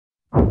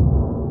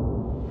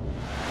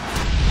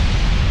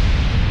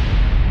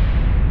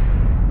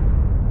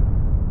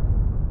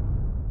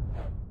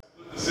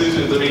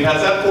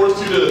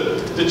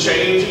to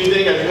change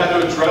anything? Have you had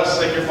to address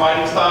like your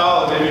fighting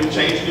style and maybe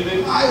change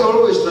anything? I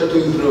always try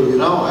to improve, you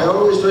know. I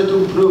always try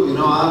to improve, you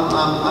know.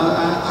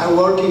 I'm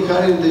working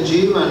hard in the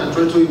gym and I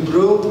try to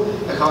improve.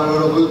 I have a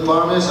lot of good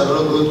partners, a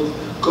lot of good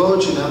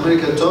coach in the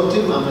American top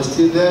team. I'm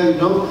still there, you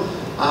know.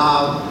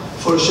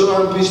 For sure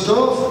I'm pissed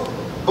off.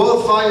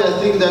 Both fights I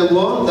think they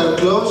won, they're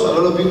close. A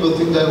lot of people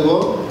think they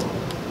won.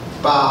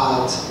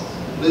 But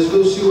let's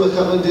go see what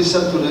happens this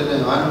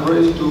Saturday. I'm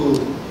ready to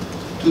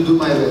do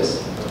my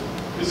best.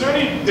 Is there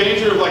any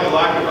danger of like a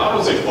lack of, I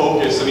don't say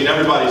focus, I mean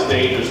everybody's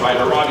dangerous, right?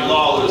 But Robbie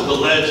Lawler is the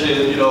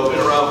legend, you know, been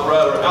around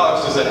forever.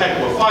 Alex is a heck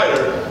of a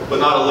fighter, but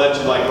not a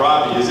legend like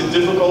Robbie. Is it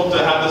difficult to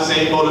have the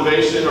same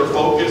motivation or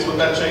focus with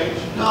that change?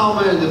 No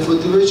man, the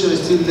motivation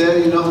is still there,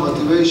 you know.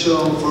 Motivation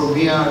for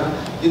me are,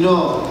 you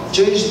know,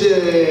 change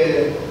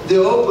the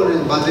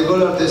opponent, but the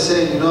goal are the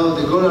same, you know.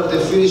 The goal are to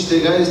finish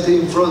the guy stay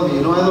in front of me,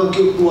 you know. I don't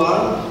care who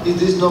are,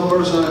 it is no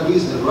personal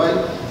business, right?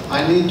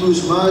 I need to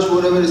smash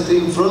whatever is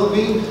in front of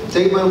me,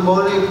 take my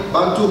money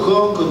back to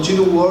home,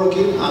 continue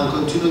working, and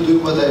continue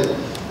doing what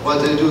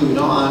I do, you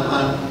know.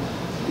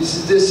 And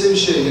it's the same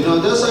shit, you know.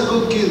 That's a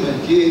good kid, man.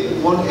 He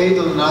won 8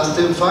 on the last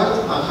 10 fights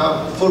and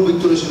have 4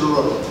 victories in a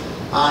row.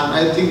 And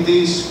I think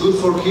this is good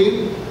for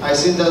him. I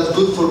think that's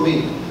good for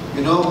me,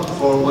 you know.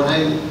 For when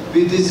I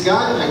beat this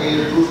guy, I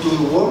can prove to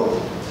the world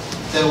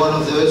that one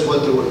of the best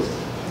welterweights.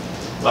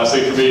 Last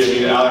thing for me, I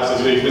mean, Alex,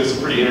 has been some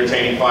pretty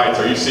entertaining fights.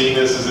 Are you seeing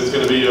this as it's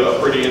going to be a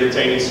pretty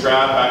entertaining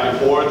scrap back and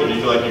forth, or do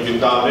you feel like you can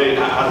dominate?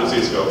 How does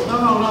this go?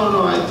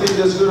 No. I think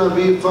there's going to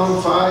be a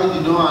fun fight,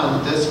 you know,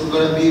 and that's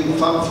going to be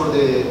fun for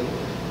the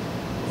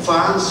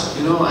fans,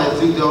 you know. I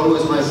think they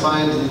always might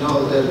find, you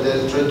know,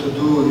 they're trying to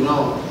do, you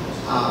know.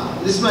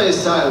 This is my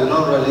style, you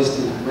know,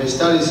 realistic. My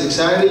style is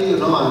exciting, you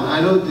know, and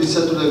I know this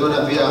Saturday going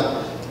to be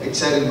an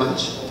exciting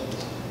match.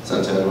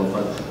 Santiago,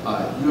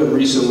 you had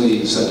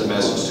recently sent a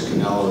message to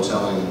Canelo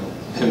telling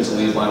him to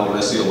leave Lionel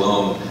Messi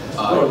alone.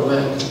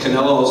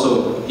 Canelo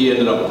also, he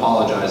ended up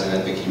apologizing.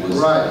 I think he was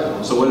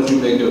right. So what did you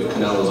make of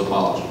Canelo's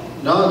apology?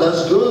 No,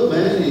 that's good,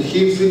 man. If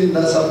he feeling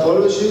that's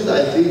apology,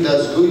 I think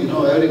that's good. You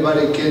know,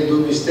 everybody can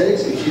do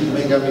mistakes. If he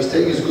make a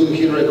mistake, it's good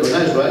he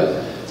recognize, right?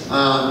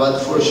 But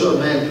for sure,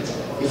 man,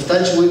 if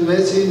touch with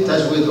Messi,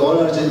 touch with all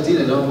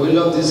Argentina, you know, we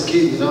love this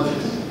kid, you know.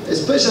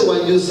 Especially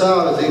when you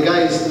saw the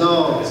guy is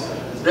not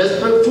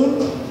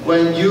respectful,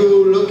 when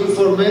you looking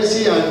for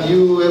Messi and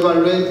you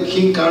evaluate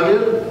his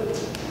career,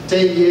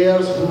 10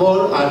 years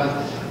more, and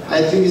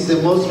I think he's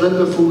the most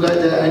respectful guy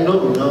that I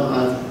know, you know,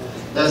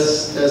 and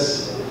that's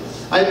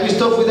I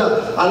pissed off with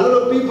that. A lot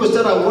of people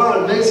start a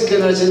war,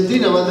 Mexican,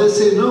 Argentina, but they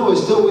say no,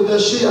 stop with that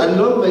shit. I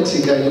love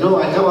Mexican, you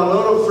know. I have a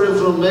lot of friends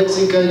from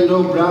Mexico, you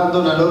know,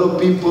 Brandon, a lot of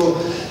people,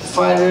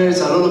 fighters,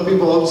 a lot of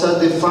people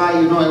outside the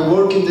fight, you know. I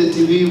work in the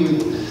TV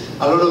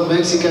with a lot of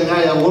Mexican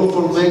guys. I work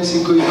for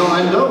Mexico, you know.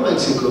 I love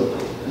Mexico.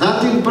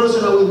 Nothing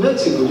personal with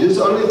Mexico. Just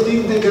only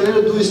thing they can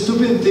do a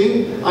stupid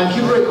thing, and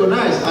he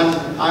recognized.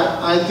 And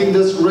I think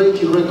that's great.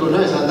 He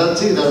recognized, and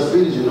that's it. That's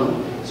finished, you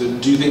know. So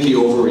do you think he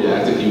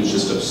overreacted? He was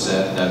just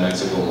upset that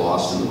Mexico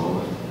lost in the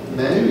moment?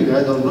 Maybe,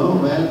 I don't know,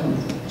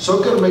 man.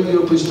 Soccer makes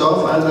you pissed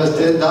off. I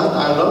understand that.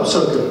 I love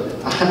soccer.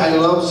 I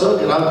love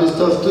soccer. I'm pissed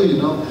off too,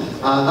 you know.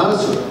 And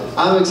also,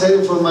 I'm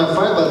excited for my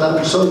fight, but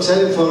I'm so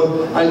excited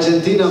for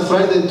Argentina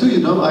Friday too, you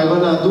know. I'm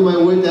gonna do my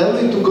way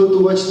early to go to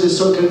watch the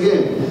soccer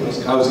game.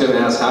 I was gonna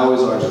ask, how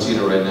is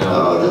Argentina right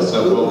now? Oh, that's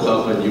the good. World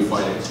Cup and you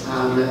fighting?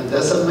 Man,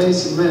 that's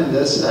amazing, man.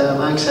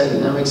 I'm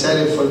excited. I'm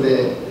excited for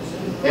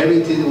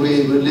everything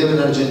we live in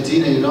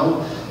Argentina, you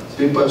know.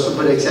 People are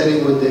super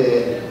excited with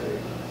the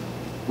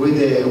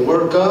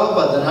World Cup,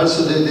 but then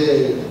also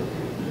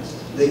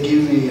they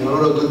give me a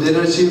lot of good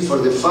energy for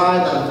the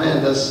fight, and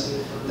man, that's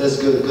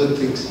good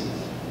things.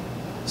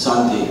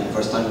 Santi,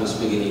 first time you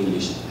speak in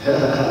English.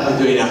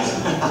 Doing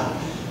that.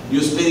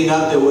 You're speeding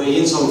up the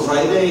weigh-ins on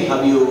Friday.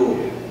 Have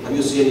you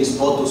seen any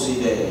spot to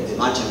see the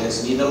match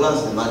against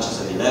Netherlands? The match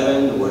is at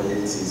 11, the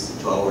weigh-ins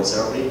is 2 hours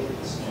early.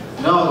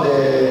 No,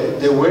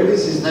 the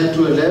weigh-ins is 9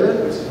 to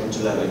 11. 9 to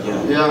 11,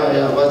 yeah.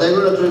 Yeah, but I'm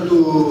gonna try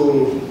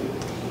to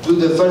do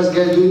the first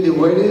guy doing the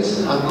weigh-ins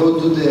and go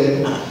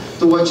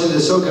to watching the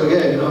soccer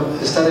game, you know.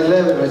 Start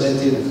 11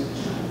 Argentina.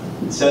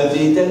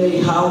 Santi, tell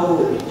me how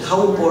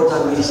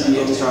important is the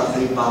extra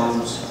 3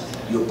 pounds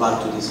you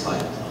part to this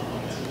fight?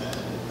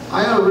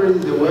 I already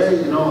the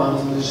way, you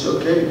know, it's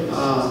okay.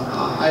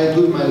 I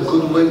do my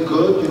good weight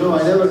good, you know.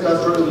 I never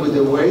got problem with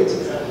the weight,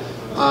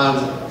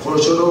 and for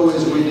sure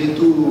always we need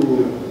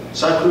to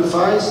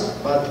sacrifice,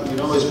 but you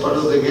know it's part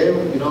of the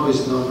game. You know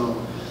it's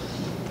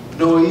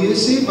no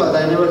easy, but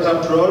I never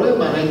had problem,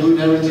 and I'm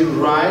doing everything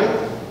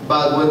right.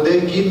 But when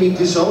they give me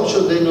this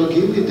option, they don't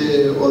give me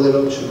the other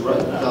option,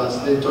 right?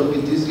 They told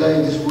me this guy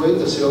in this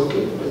weight. I say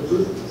okay, that's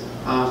good.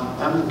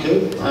 I'm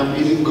okay. I'm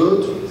eating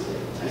good.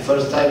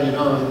 First time, you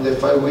know, in the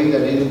 5 weeks,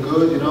 I'm eating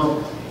good, you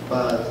know.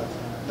 But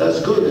that's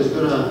good.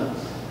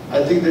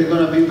 I think they're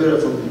gonna be better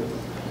for me.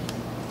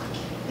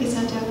 Hey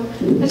Santiago,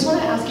 I just want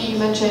to ask you, you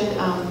mentioned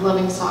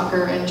loving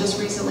soccer, and just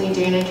recently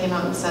Dana came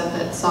out and said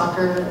that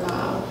soccer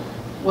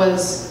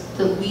was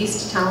the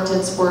least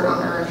talented sport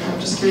on earth. I'm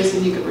just curious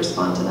if you could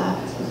respond to that.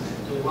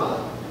 What?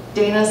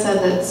 Dana said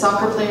that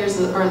soccer players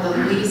are the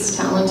least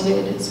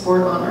talented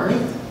sport on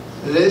earth.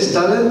 Less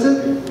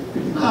talented?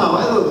 No,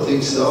 I don't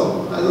think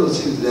so. I don't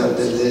think they are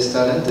the less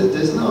talented.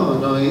 There's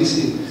no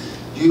easy.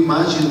 You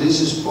imagine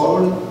this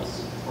sport,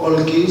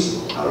 all kids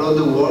around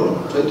the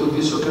world try to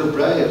be soccer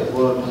players.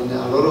 Well, in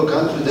a lot of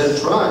countries they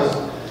try,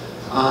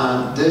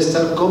 and they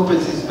start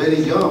competing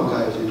very young,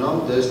 guys. You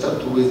know, they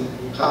start with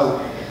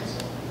have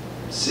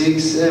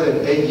 6,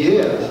 7, 8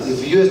 years.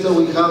 If you start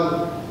with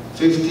have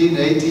 15,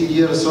 18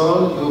 years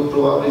old, you're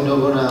probably not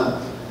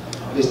gonna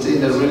stay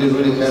in a really,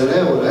 really high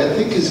level. I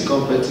think it's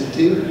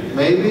competitive.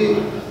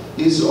 Maybe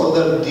it's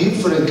other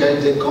different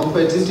kind of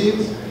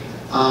competitive.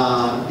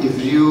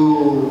 If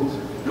you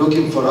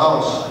looking for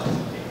us,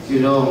 you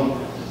know,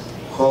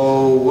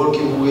 how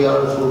working we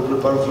are for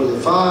prepare for the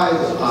fight.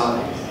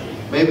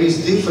 Maybe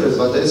it's different,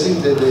 but I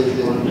think that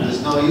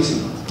it's not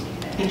easy.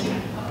 Thank you.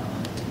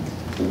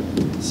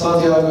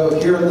 Santiago,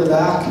 here in the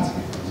back.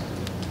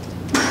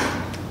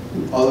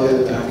 All the way to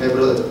the back. Okay,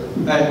 brother.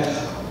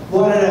 I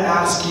wanted to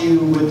ask you,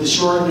 with the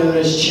short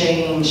notice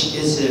change,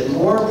 is it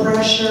more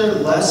pressure,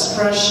 less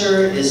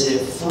pressure? Is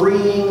it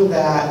freeing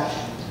that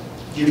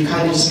you're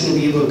kind of just going to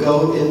be able to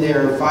go in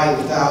there and fight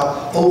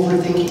without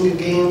overthinking a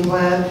game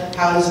plan?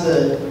 How does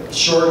the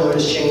short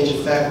notice change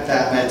affect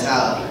that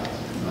mentality?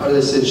 Are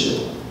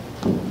essential.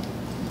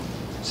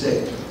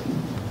 Say,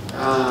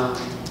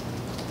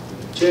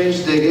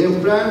 change the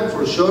game plan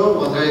for sure.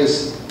 One guy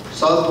is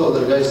southpaw,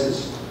 other guy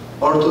is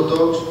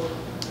orthodox.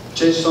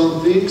 Change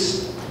some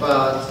things,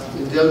 but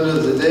at the end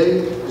of the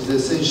day, it's the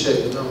same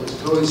shape. You know,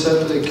 go inside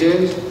to the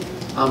cage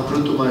and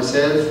prove to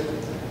myself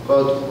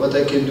what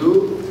I can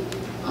do,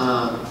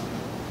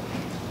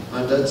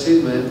 and that's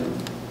it, man.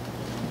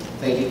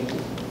 Thank you.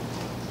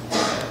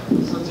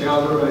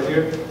 Santiago, right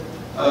here.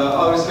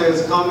 Obviously,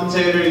 as a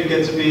commentator, you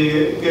get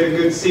a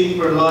good seat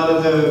for a lot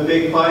of the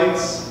big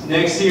fights.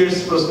 Next year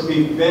is supposed to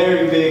be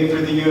very big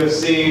for the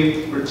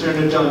UFC.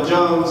 Return of John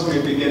Jones,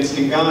 maybe against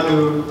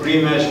Ngannou,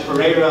 rematch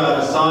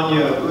Pereira,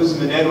 Adesanya,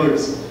 Usman,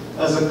 Edwards.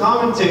 As a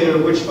commentator,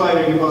 which fight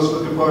are you most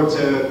looking forward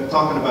to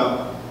talking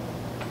about?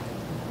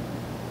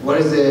 What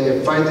is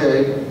the fight that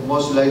I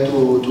most like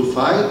to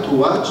fight, to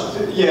watch?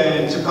 Yeah,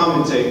 and to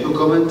commentate. To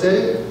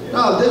commentate? Yeah.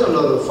 No, there are a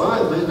lot of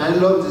fights, man. I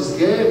love this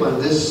game,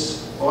 and this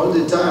all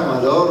the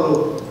time, a lot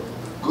of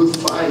good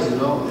fights, you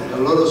know, a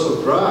lot of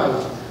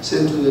surprise.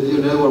 Same to the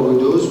network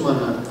with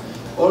Usman,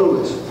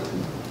 always.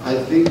 I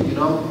think, you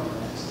know,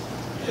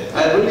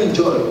 I really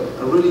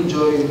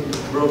enjoy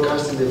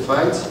broadcasting the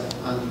fights,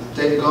 and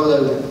thank God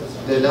that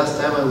the last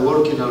time I'm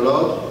working a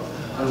lot,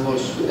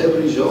 almost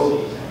every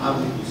show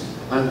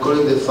I'm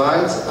calling the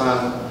fights,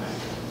 and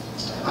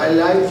I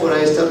like when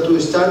I start to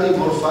study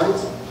more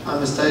fights.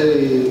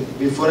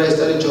 Before I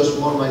studied just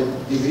more my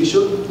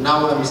division,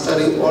 now I'm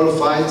studying all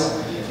fights,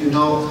 you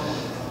know,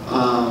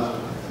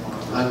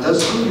 and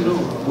that's good, you know.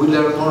 We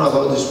learn more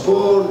about the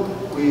sport,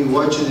 we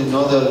watching the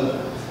other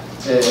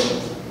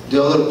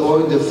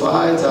point, the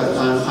fights,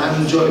 and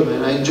I'm enjoying,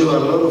 man. I enjoy a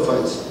lot of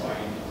fights.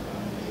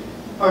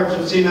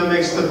 Argentina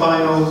makes the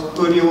final.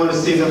 Who do you want to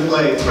see them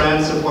play,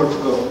 France or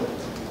Portugal?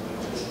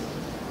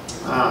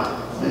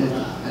 Man,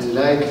 I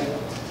like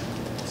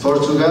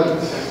Portugal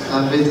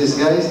and beat these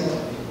guys.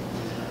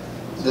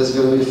 That's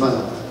going to be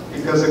fun.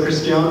 Because of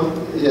Cristiano?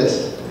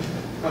 Yes.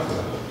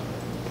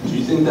 Do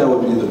you think that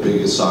would be the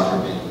biggest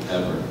soccer game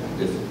ever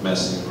if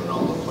Messi and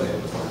Ronaldo play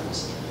in the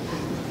finals?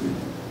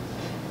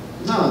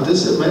 No,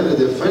 this is matter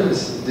the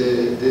finals.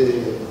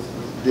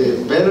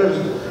 The better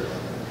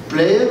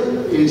player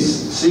is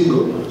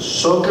single.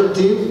 Soccer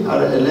team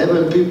are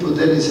 11 people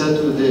there inside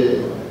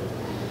to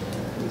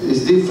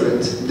it's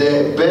different.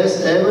 The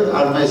best ever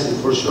are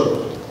Messi for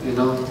sure. You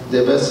know,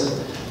 the best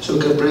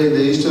soccer player in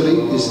the history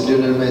is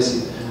Lionel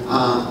Messi.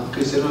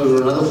 Cristiano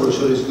Ronaldo for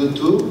sure is good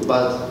too,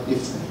 but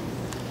if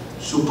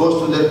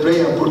supposed to they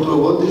play and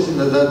Portugal won this,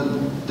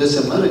 that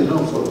doesn't matter, you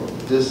know. For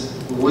this,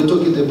 we're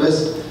talking the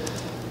best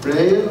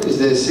player is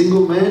the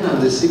single man,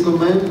 and the single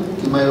man,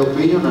 in my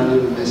opinion, are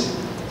Lionel Messi.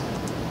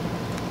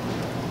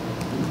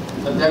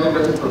 Santiago,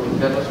 gracias por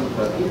invitarnos un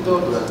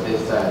ratito durante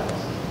este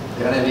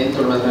gran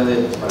evento, el más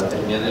grande para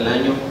terminar el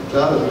año.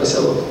 Claro, gracias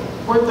a vos.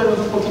 Cuéntanos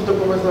un poquito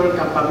cómo ha estado el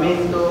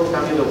campamento,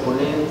 cambio de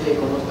oponente,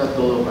 cómo está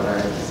todo para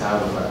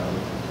empezar.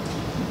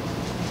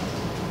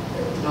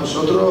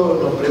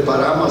 Nosotros nos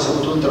preparamos,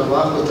 hacemos un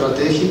trabajo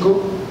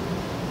estratégico.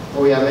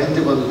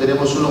 Obviamente cuando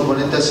tenemos un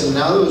oponente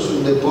asignado es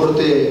un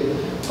deporte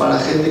para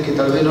gente que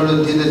tal vez no lo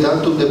entiende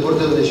tanto, un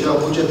deporte donde lleva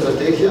mucha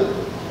estrategia,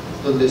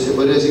 donde se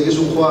podría decir que es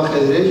un juego de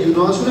ajedrez, y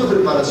uno hace una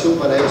preparación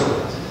para eso.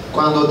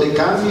 Cuando te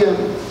cambian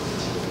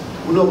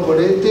un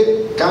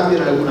oponente,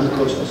 cambian algunas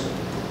cosas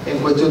en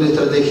cuestión de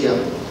estrategia,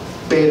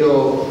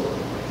 pero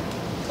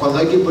cuando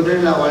hay que poner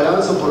en la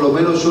balanza, por lo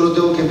menos yo lo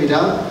tengo que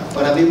mirar.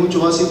 Para mí es mucho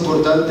más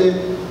importante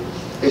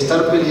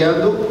estar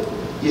peleando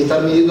y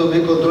estar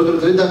midiéndome contra otro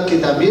atleta que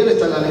también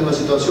está en la misma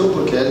situación,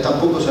 porque él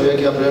tampoco sabía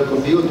que iba a pelear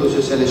conmigo,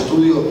 entonces el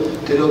estudio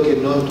creo que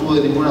no estuvo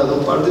de ninguna de las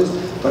dos partes.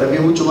 Para mí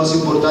es mucho más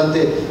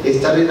importante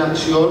estar en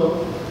acción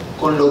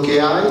con lo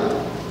que hay,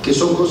 que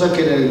son cosas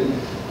que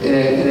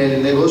en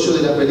el negocio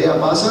de la pelea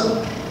pasan,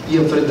 y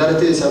enfrentar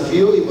este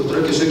desafío y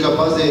mostrar que soy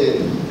capaz de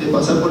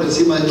pasar por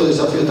encima de estos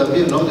desafíos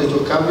también, ¿no? De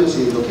estos cambios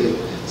y lo que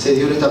se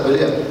dio en esta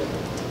pelea.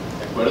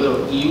 De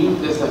acuerdo, y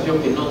un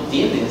desafío que no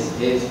tienes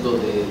es lo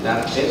de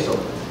dar peso.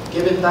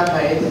 ¿Qué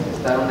ventaja es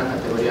estar en una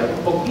categoría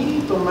un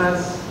poquito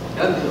más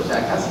grande? O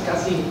sea,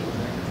 casi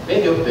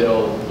medio,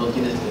 pero no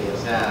tienes que,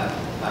 o sea,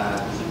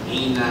 la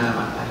disciplina,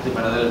 matarte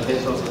para dar el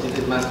peso, ¿te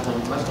sientes más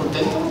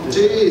contento?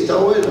 Sí, está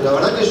bueno. La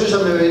verdad que yo ya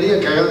me venía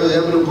cagando de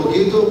hambre un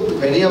poquito,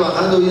 venía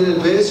bajando bien el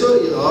peso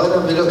y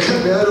ahora me lo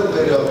cambiaron,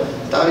 pero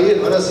está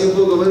bien. Ahora sí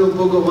puedo comer un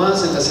poco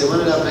más en la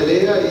semana de la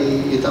pelea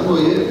y estamos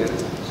bien.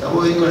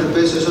 Estamos bien con el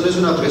peso, eso no es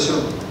una presión.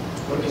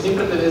 Porque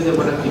siempre te ves de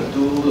buena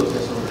actitud, o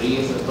sea,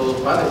 sonríes, es todo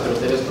padre, pero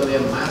te ves todavía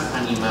más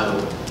animado.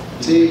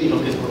 Sí. Y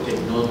no que es porque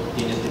no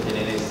tienes que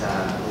tener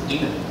esa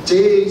rutina.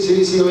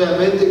 Sí,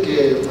 obviamente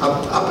que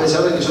a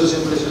pesar de que yo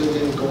siempre soy,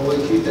 como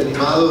dijiste,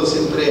 animado,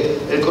 siempre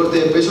el corte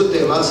de peso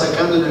te va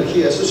sacando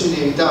energía, eso es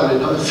inevitable,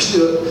 ¿no?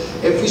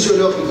 Es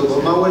fisiológico,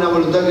 por más buena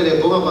voluntad que le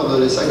pongas, cuando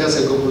le sacas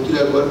el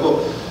combustible al cuerpo,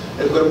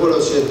 el cuerpo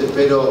lo siente,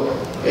 pero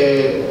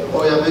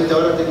obviamente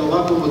ahora tengo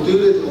más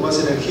combustible, tengo más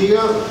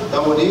energía, está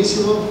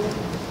buenísimo.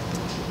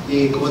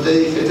 Y como te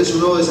dije, este es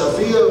un nuevo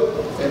desafío,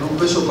 en un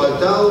peso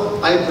pactado,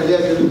 hay pelea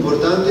que es lo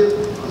importante,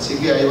 así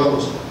que ahí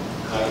vamos.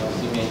 Claro,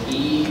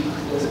 y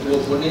tu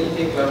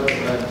oponente, claro, que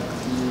va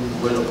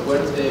un vuelo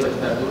fuerte, va a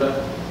estar dura,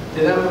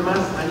 ¿te da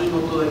más ánimo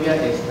todavía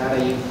estar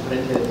ahí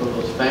enfrente de todos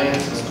los fans,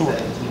 estar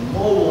en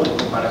T-Mobile en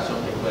comparación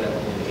que fuera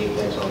en el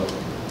Apex solo?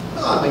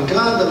 Me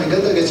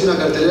encanta que sea una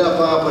cartelera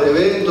paga por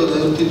evento,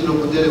 tener un título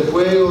mundial en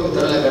juego,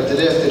 estar en la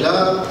cartelera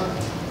estelar.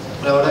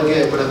 La verdad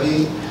que para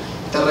mí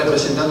estar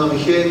representando a mi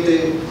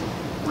gente,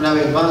 una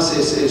vez más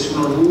es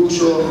un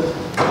orgullo.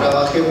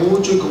 Trabajé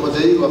mucho y como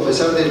te digo, a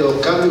pesar de los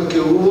cambios que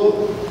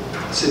hubo,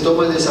 se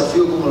toma el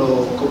desafío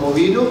como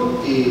vino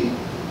y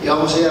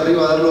vamos a ir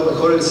arriba a dar lo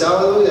mejor el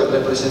sábado y a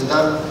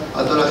representar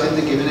a toda la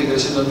gente que viene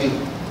creciendo en mí.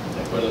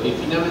 De acuerdo. Y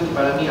finalmente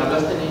para mí,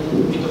 hablaste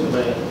un poquito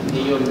sobre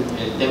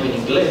el tema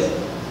en inglés.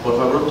 Por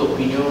favor, tu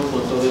opinión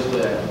con todo esto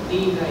de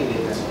Argentina y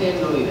de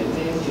Canelo y de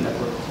Messi y la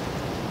cosa.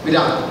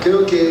 Mirá,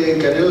 creo que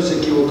Canelo se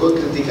equivocó en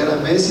criticar a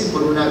Messi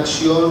por una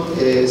acción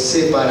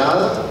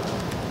separada.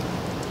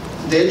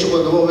 De hecho,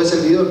 cuando vos ves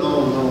el video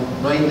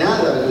no hay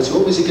nada. Si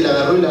vos me decís que la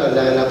agarró y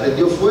la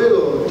prendió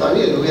fuego, está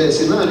bien, no voy a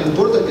decir nada, no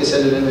importa que sea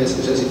Lionel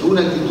Messi. O sea, si tuvo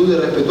una actitud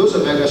irrespetuosa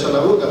me va a callar la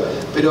boca.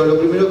 Pero lo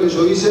primero que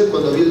yo hice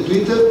cuando vi el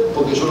Twitter,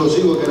 porque yo lo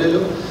sigo a Canelo,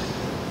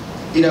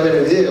 ir a ver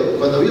el video.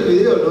 Cuando vi el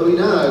video no vi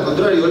nada, al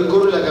contrario, él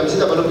corre la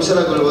camiseta para no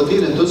pisarla con el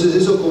botín, entonces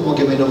eso como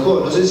que me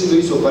enojó. No sé si lo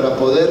hizo para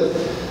poder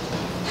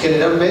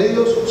generar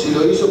medios, si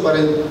lo hizo para,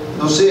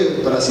 no sé,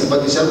 para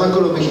simpatizar más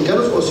con los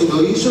mexicanos, o si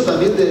lo hizo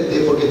también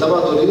porque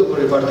estaba dolido por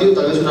el partido,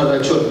 tal vez una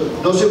reacción.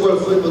 No sé cuál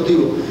fue el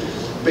motivo,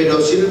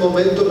 pero sí en el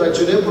momento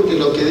reaccioné porque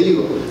lo que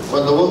digo,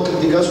 cuando vos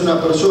criticás a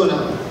una persona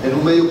en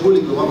un medio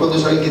público, más cuando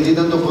es alguien que tiene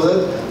tanto poder,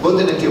 vos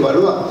tenés que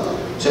evaluar.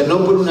 O sea,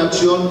 no por una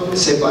acción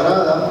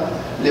separada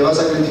le vas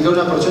a criticar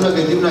a una persona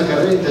que tiene una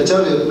carrera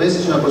intachable. Messi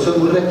es una persona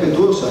muy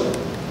respetuosa.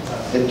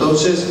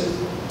 Entonces,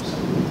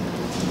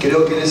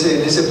 creo que en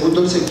ese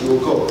punto él se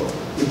equivocó.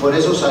 Y por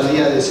eso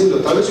salía a decirlo.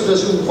 Tal vez si hubiera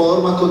sido un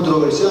jugador más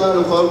controversial,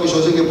 un jugador que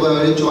yo sé que puede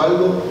haber hecho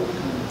algo,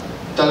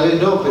 tal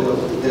vez no, pero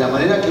de la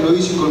manera que lo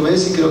hizo con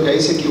Messi, creo que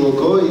ahí se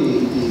equivocó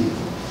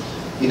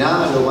y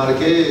nada, lo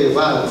marqué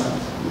mal.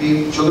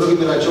 Yo creo que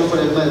mi reacción fue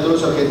la misma de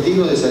todos los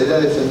argentinos, de salir a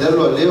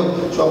defenderlo a Leo.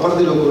 Yo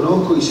aparte lo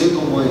conozco y sé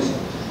cómo es.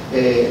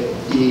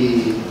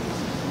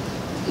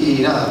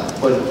 Y nada,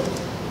 bueno,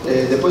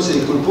 después se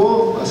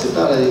disculpó,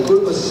 aceptaba las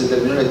disculpas y se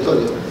terminó la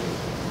historia.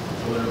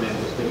 Bueno,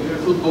 que vive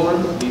el fútbol,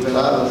 vive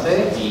la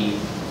base y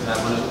la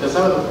mano este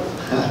sábado.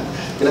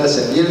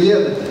 Gracias. Y el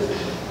viernes.